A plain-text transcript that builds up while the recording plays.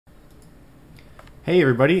Hey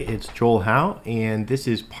everybody, it's Joel Howe, and this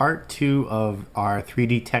is part 2 of our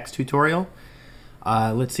 3D text tutorial.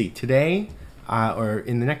 Let's see, today, or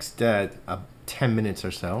in the next 10 minutes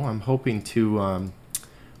or so, I'm hoping to,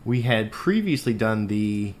 we had previously done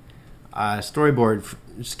the storyboard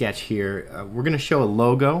sketch here. We're going to show a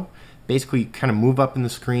logo, basically kind of move up in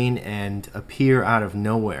the screen and appear out of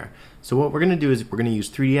nowhere. So what we're going to do is we're going to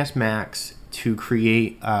use 3ds Max to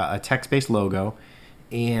create a text-based logo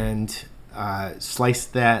and slice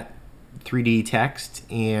that 3D text,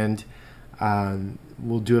 and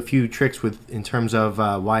we'll do a few tricks in terms of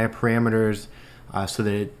wire parameters, so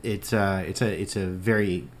that it's a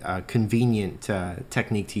very convenient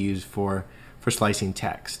technique to use for slicing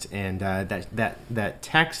text. And that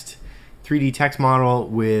text 3D text model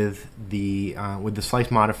with the slice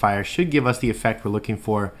modifier should give us the effect we're looking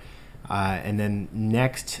for, and then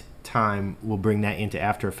next time we'll bring that into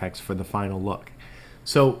After Effects for the final look.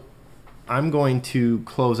 So I'm going to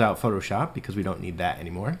close out Photoshop because we don't need that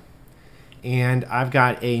anymore, and I've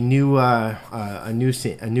got a new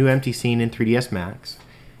empty scene in 3ds Max,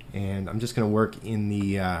 and I'm just going to work in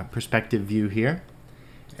the perspective view here,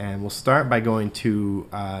 and we'll start by going to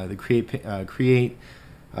the create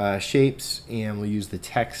shapes, and we'll use the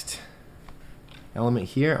text element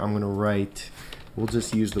here. I'm going to write, we'll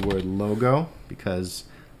just use the word logo because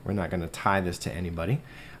we're not going to tie this to anybody.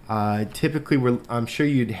 Typically, I'm sure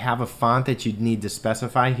you'd have a font that you'd need to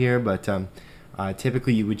specify here, but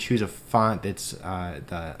typically you would choose a font that's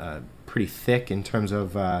pretty thick in terms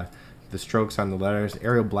of the strokes on the letters.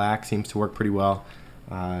 Arial Black seems to work pretty well.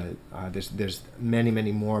 There's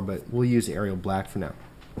many more, but we'll use Arial Black for now.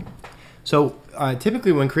 So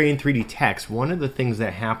typically when creating 3D text, one of the things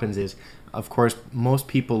that happens is, of course, most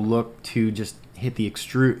people look to just hit the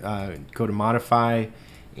extrude, go to modify,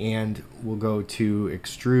 and we'll go to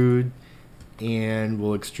extrude, and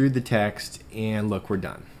we'll extrude the text, and look, we're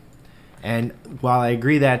done. And while I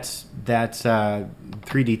agree that's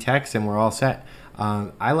 3D text and we're all set,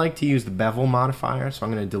 I like to use the Bevel modifier, so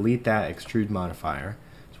I'm going to delete that extrude modifier.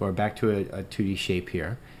 So we're back to a 2D shape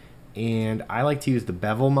here, and I like to use the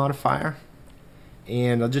Bevel modifier,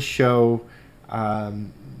 and I'll just show,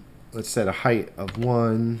 let's set a height of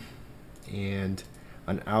 1 and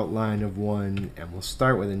an outline of 1, and we'll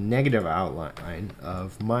start with a negative outline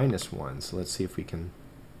of -1. So let's see if we can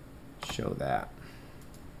show that.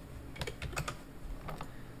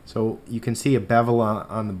 So you can see a bevel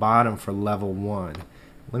on the bottom for level 1.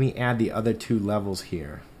 Let me add the other 2 levels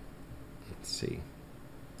here. Let's see,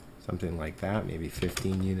 something like that, maybe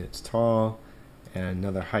 15 units tall, and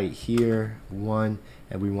another height here, 1,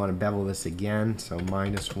 and we want to bevel this again, so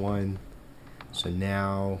 -1. So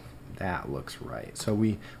now that looks right. So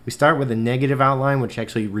we start with a negative outline, which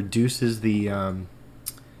actually reduces the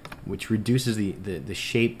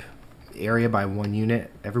shape area by 1 unit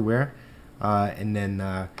everywhere, and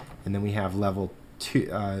then we have level 2.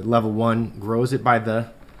 Level 1 grows it by the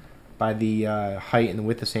height and the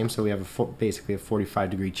width the same, so we have basically a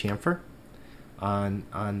 45-degree chamfer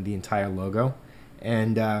on the entire logo,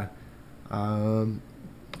 and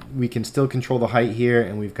we can still control the height here,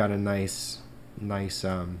 and we've got a nice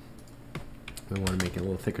we want to make it a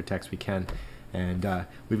little thicker text, we can, and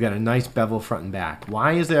we've got a nice bevel front and back.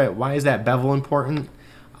 Why is that bevel important?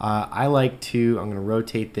 I like to, I'm going to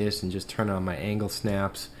rotate this and just turn on my angle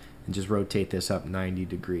snaps and just rotate this up 90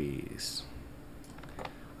 degrees.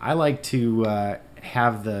 I like to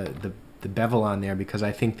have the bevel on there because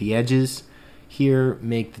I think the edges here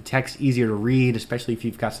make the text easier to read, especially if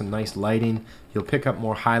you've got some nice lighting. You'll pick up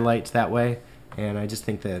more highlights that way, and I just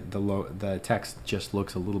think that the text just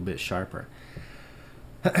looks a little bit sharper.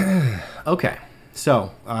 Okay,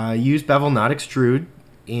 so use bevel, not extrude,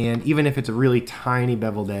 and even if it's a really tiny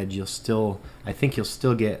beveled edge, I think you'll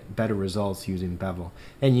still get better results using bevel.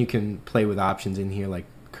 And you can play with options in here like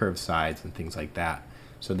curved sides and things like that.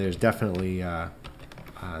 So there's definitely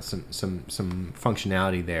some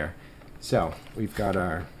functionality there. So we've got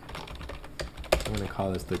our, I'm going to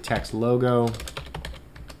call this the text logo.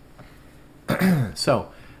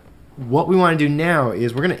 So what we want to do now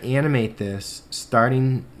is we're going to animate this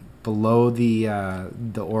starting below the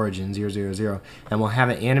origin 000, and we'll have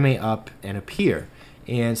it animate up and appear.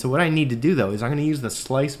 And so what I need to do though is I'm going to use the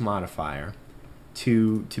slice modifier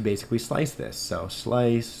to basically slice this. So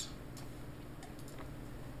slice,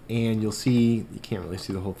 and you'll see, you can't really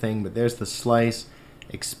see the whole thing, but there's the slice.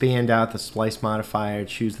 Expand out the slice modifier,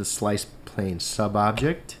 choose the slice plane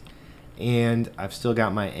subobject, and I've still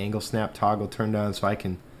got my angle snap toggle turned on, so I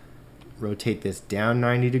can rotate this down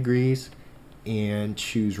 90 degrees and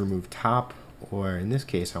choose remove top, or in this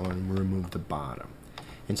case I want to remove the bottom.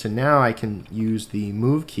 And so now I can use the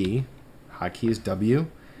move key, hotkey is W,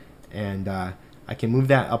 and I can move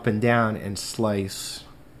that up and down and slice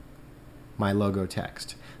my logo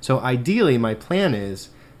text. So ideally, my plan is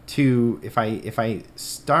to, if I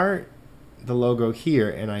start the logo here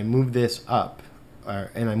and I move this up,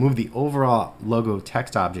 and I move the overall logo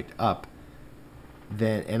text object up,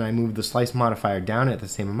 then and I move the slice modifier down at the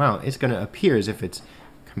same amount, it's going to appear as if it's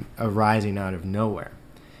arising out of nowhere.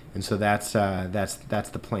 And so that's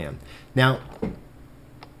the plan. Now,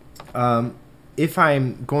 if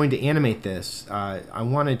I'm going to animate this, I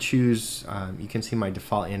want to choose. You can see my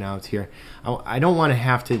default in-outs here. I don't want to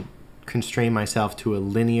have to constrain myself to a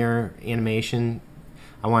linear animation.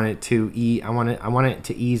 I want it to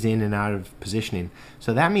ease in and out of positioning.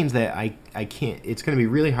 So that means that I can't. It's going to be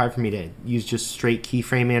really hard for me to use just straight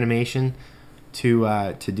keyframe animation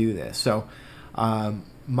to do this. So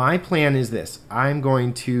my plan is this. I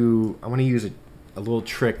want to use a little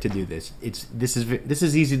trick to do this. This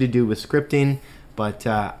is easy to do with scripting, but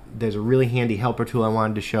there's a really handy helper tool I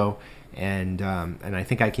wanted to show, and I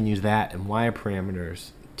think I can use that and wire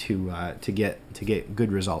parameters to get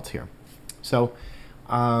good results here. So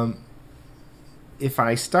if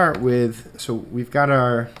I start with, so we've got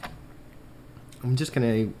our, I'm just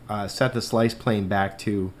going to set the slice plane back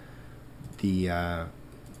to the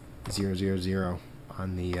 0, 0, 0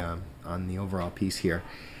 on the overall piece here,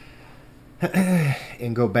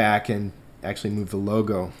 and go back and actually move the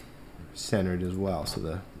logo centered as well, so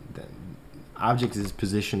the object is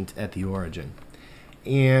positioned at the origin.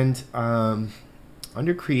 And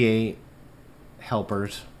under Create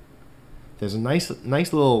Helpers, there's a nice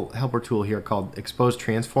little helper tool here called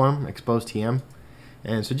ExposeTransform, ExposeTM.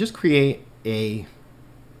 And so just create a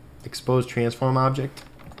ExposeTransform object,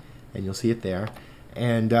 and you'll see it there.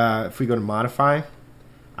 And if we go to Modify,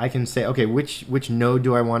 I can say, okay, which node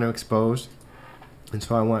do I want to expose? And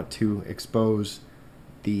so I want to expose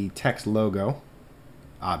the text logo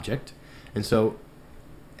object. And so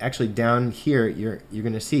actually down here, you're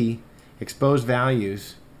going to see expose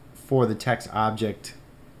values for the text object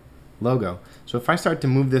logo. So if I start to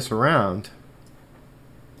move this around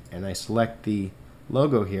and I select the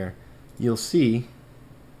logo here, you'll see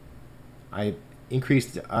I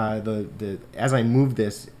increased as I moved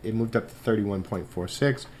this, it moved up to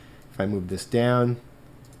 31.46. If I move this down,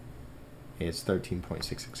 it's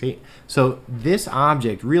 13.668. So this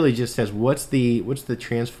object really just says what's the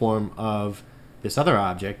transform of this other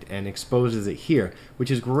object and exposes it here, which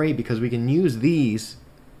is great because we can use these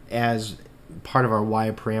as part of our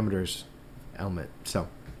wire parameters element. So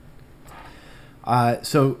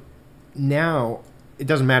so now it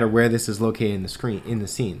doesn't matter where this is located in the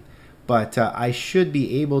scene, but I should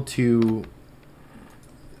be able to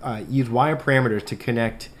use wire parameters to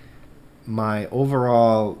connect my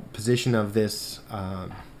overall position of this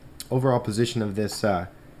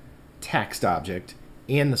text object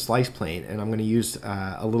and the slice plane, and I'm going to use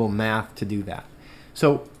a little math to do that.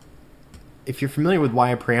 So if you're familiar with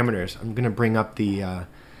wire parameters, I'm going to bring up the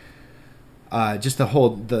just the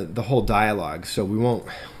whole dialog. So we won't.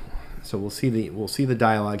 So we'll see the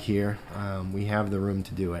dialog here. We have the room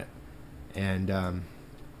to do it, and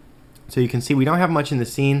so you can see we don't have much in the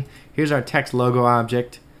scene. Here's our text logo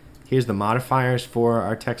object. Here's the modifiers for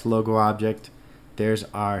our text logo object. There's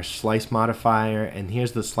our slice modifier, and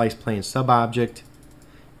here's the slice plane sub object,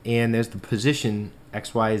 and there's the position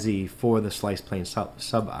XYZ for the slice plane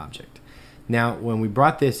sub object. Now, when we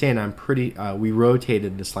brought this in, we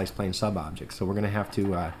rotated the slice plane sub object, so we're going to have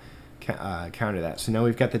to counter that. So now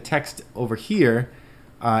we've got the text over here,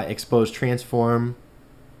 ExposeTransform,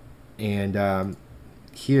 and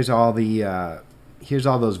here's all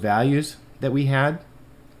those values that we had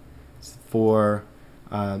for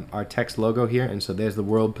our text logo here, and so there's the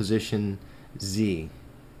world position Z,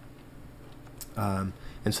 and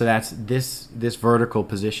so that's this vertical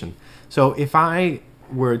position. So if I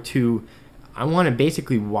were to, I want to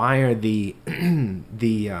basically wire the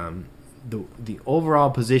overall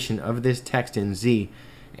position of this text in Z,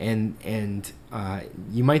 and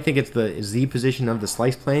you might think it's the Z position of the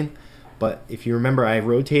slice plane, but if you remember, I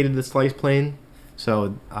rotated the slice plane,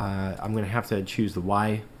 so I'm going to have to choose the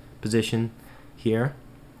Y position here,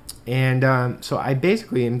 and so I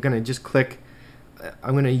basically am going to just click.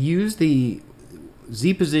 I'm going to use the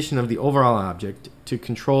Z position of the overall object to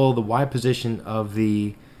control the Y position of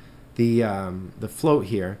the float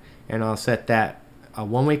here, and I'll set that a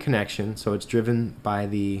one-way connection, so it's driven by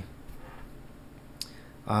the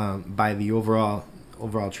overall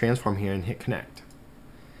transform here, and hit connect.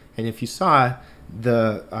 And if you saw,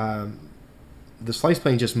 the slice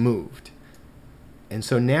plane just moved, and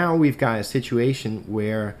so now we've got a situation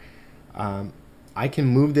where I can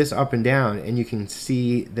move this up and down, and you can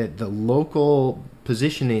see that the local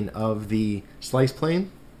positioning of the slice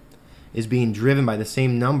plane is being driven by the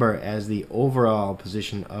same number as the overall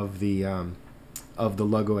position of the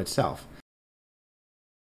logo itself.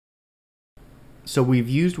 So we've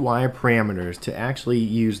used wire parameters to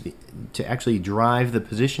actually drive the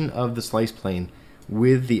position of the slice plane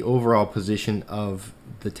with the overall position of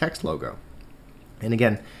the text logo. And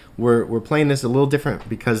again, we're playing this a little different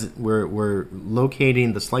because we're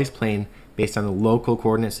locating the slice plane based on the local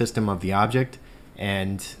coordinate system of the object,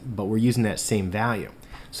 but we're using that same value.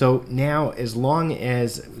 So now,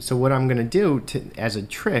 what I'm going to do as a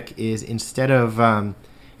trick is instead of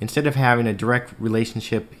having a direct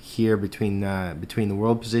relationship here between the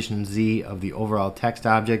world position Z of the overall text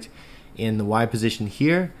object and the Y position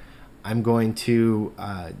here, I'm going to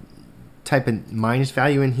type a minus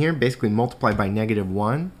value in here, basically multiply by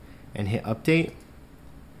 -1, and hit update.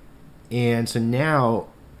 And so now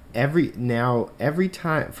every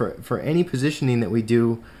time for any positioning that we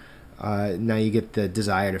do, now you get the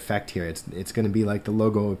desired effect here. It's going to be like the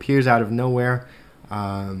logo appears out of nowhere,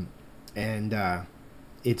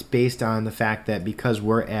 it's based on the fact that because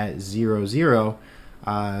we're at 0, 0,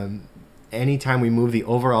 anytime we move the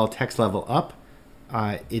overall text level up,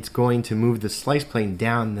 it's going to move the slice plane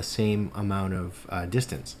down the same amount of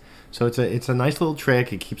distance. So it's a nice little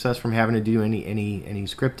trick. It keeps us from having to do any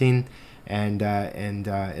scripting, and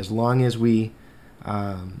as long as the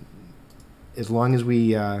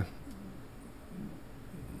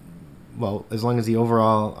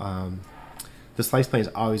overall the slice plane is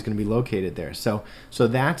always going to be located there. So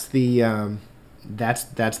that's the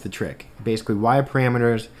trick. Basically, wire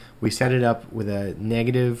parameters. We set it up with a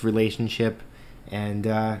negative relationship, and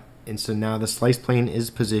so now the slice plane is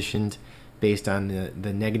positioned based on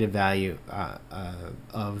the negative value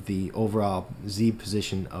of the overall Z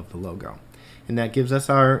position of the logo, and that gives us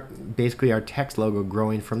basically our text logo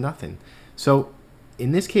growing from nothing. So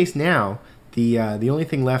in this case now, the only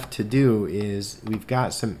thing left to do is we've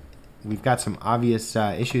got some obvious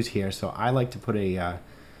issues here. So I like to put a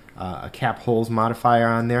cap holes modifier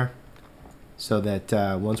on there, so that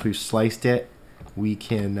once we've sliced it,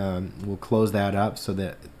 we'll close that up so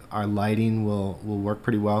that our lighting will work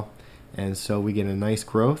pretty well, and so we get a nice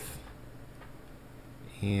growth,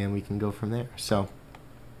 and we can go from there. So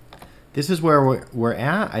this is where we're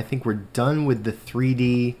at. I think we're done with the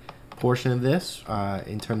 3D portion of this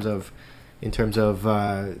in terms of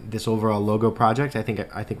this overall logo project. I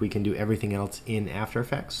think we can do everything else in After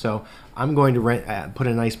Effects. So I'm going to put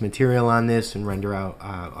a nice material on this and render out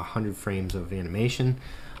 100 frames of animation.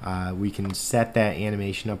 We can set that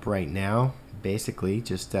animation up right now. Basically,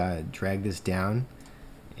 just drag this down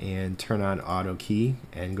and turn on auto key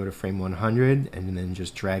and go to frame 100, and then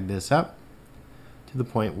just drag this up to the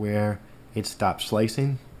point where it stops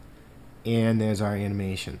slicing, and there's our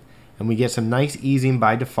animation. And we get some nice easing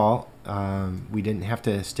by default. We didn't have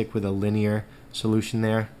to stick with a linear solution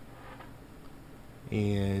there,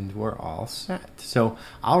 and we're all set. So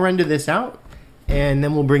I'll render this out, and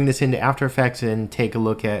then we'll bring this into After Effects and take a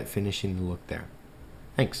look at finishing the look there.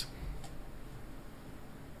 Thanks.